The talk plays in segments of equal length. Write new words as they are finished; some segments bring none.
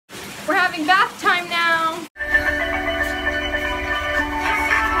having bath time now.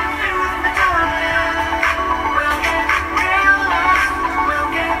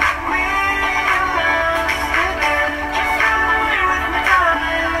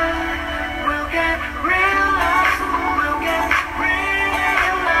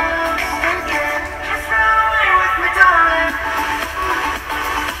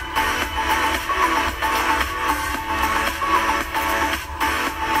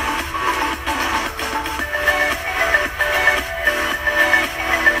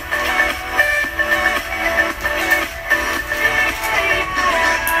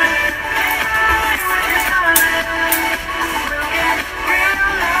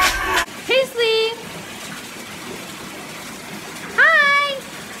 Paislee! Hi!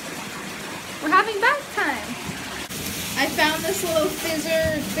 We're having bath time. I found this little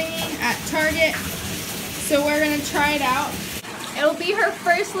fizzer thingy at Target, so we're gonna try it out. It'll be her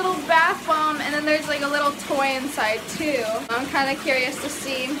first little bath bomb, and then there's like a little toy inside too. I'm kind of curious to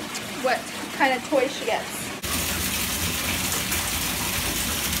see what kind of toy she gets.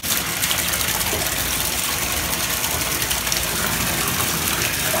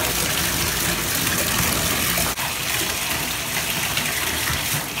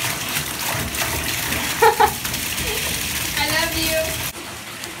 I love you.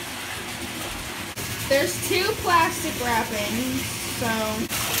 There's 2 plastic wrappings, so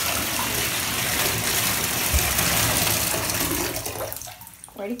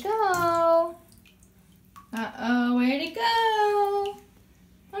where'd it go? Uh-oh, where'd it go?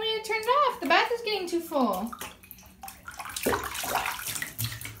 I need to turn it off. The bath is getting too full.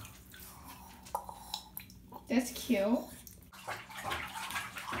 That's cute.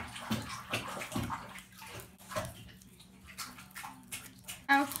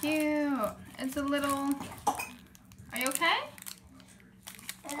 How cute. It's a little, are you okay?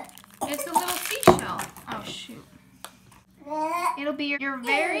 It's a little seashell. Oh shoot. It'll be your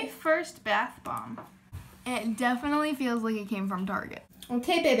very first bath bomb. It definitely feels like it came from Target.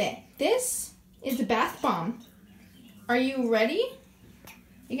 Okay, baby, this is the bath bomb. Are you ready?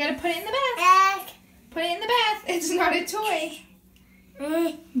 You gotta put it in the bath. Put it in the bath. It's not a toy.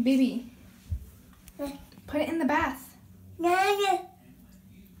 Baby, put it in the bath.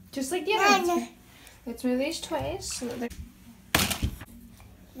 Just like the other ones. Let's move these toys so that they're...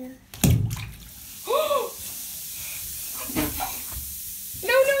 No! Oh!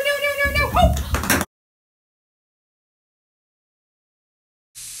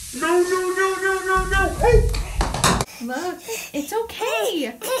 No! Oh! Look, it's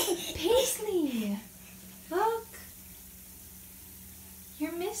okay. Paislee, look.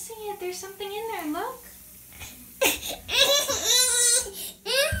 You're missing it. There's something in there. Look.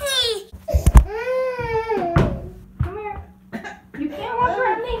 Come here. You can't walk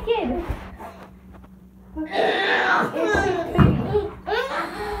around naked. Look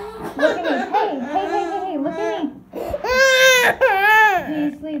at me. Hey, look at me.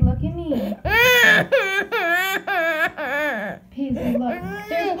 Paislee, look at me. Paislee, look.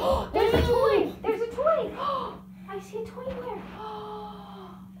 There's a toy. There's a toy. I see a toy there.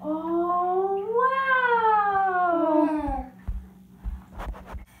 Oh, wow.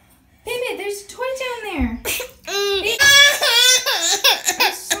 Baby, there's a toy down there.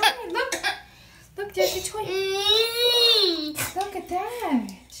 I'm sorry. Look, there's a toy. Look at that.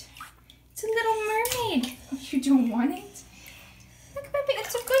 It's a little mermaid. You don't want it? Look, baby,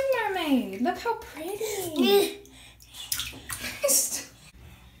 it's a good mermaid. Look how pretty.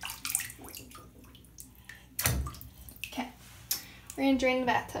 Okay, we're gonna drain the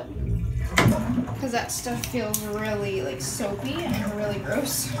bathtub because that stuff feels really like soapy and really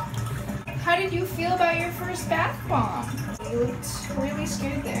gross. How did you feel about your first bath bomb? You looked really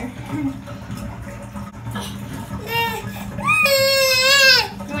scared there.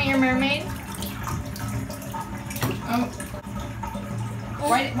 You want your mermaid? Oh.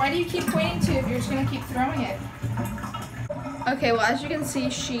 Why do you keep pointing to if you're just gonna keep throwing it? Okay, well, as you can see,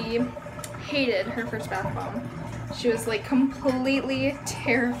 she hated her first bath bomb. She was like completely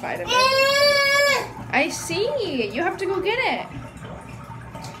terrified of it. I see. You have to go get it.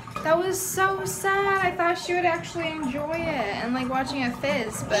 That was so sad. I thought she would actually enjoy it and like watching it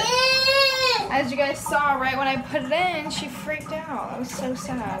fizz, but as you guys saw right when I put it in, she freaked out. That was so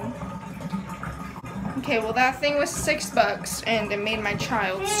sad. Okay, well that thing was $6 and it made my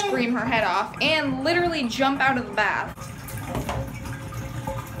child scream her head off and literally jump out of the bath.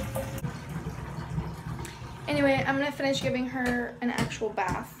 Anyway, I'm gonna finish giving her an actual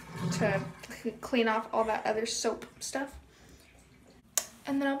bath to clean off all that other soap stuff.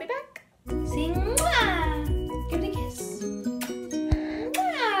 And then I'll be back. See? Mwah! Give it a kiss.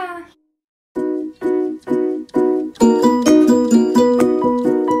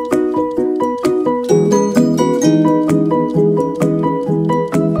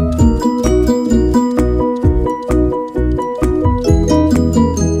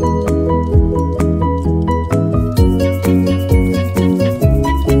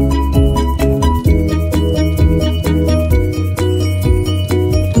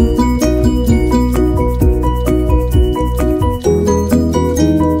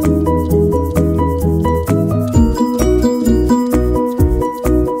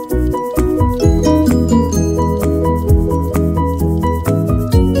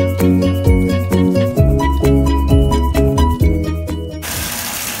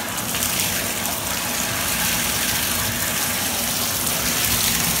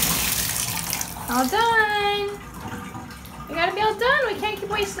 all done. We gotta be all done. We can't keep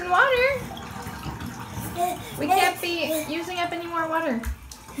wasting water. We can't be using up any more water.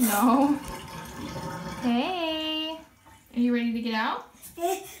 No. Hey. Are you ready to get out?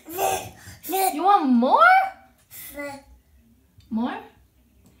 You want more? More?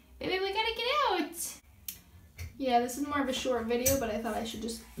 Baby, we gotta get out. Yeah, this is more of a short video, but I thought I should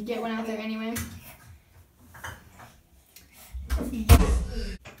just get one out there anyway.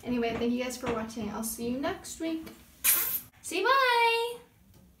 Anyway, thank you guys for watching. I'll see you next week. Say bye.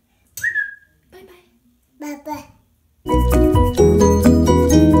 Bye-bye. Bye-bye.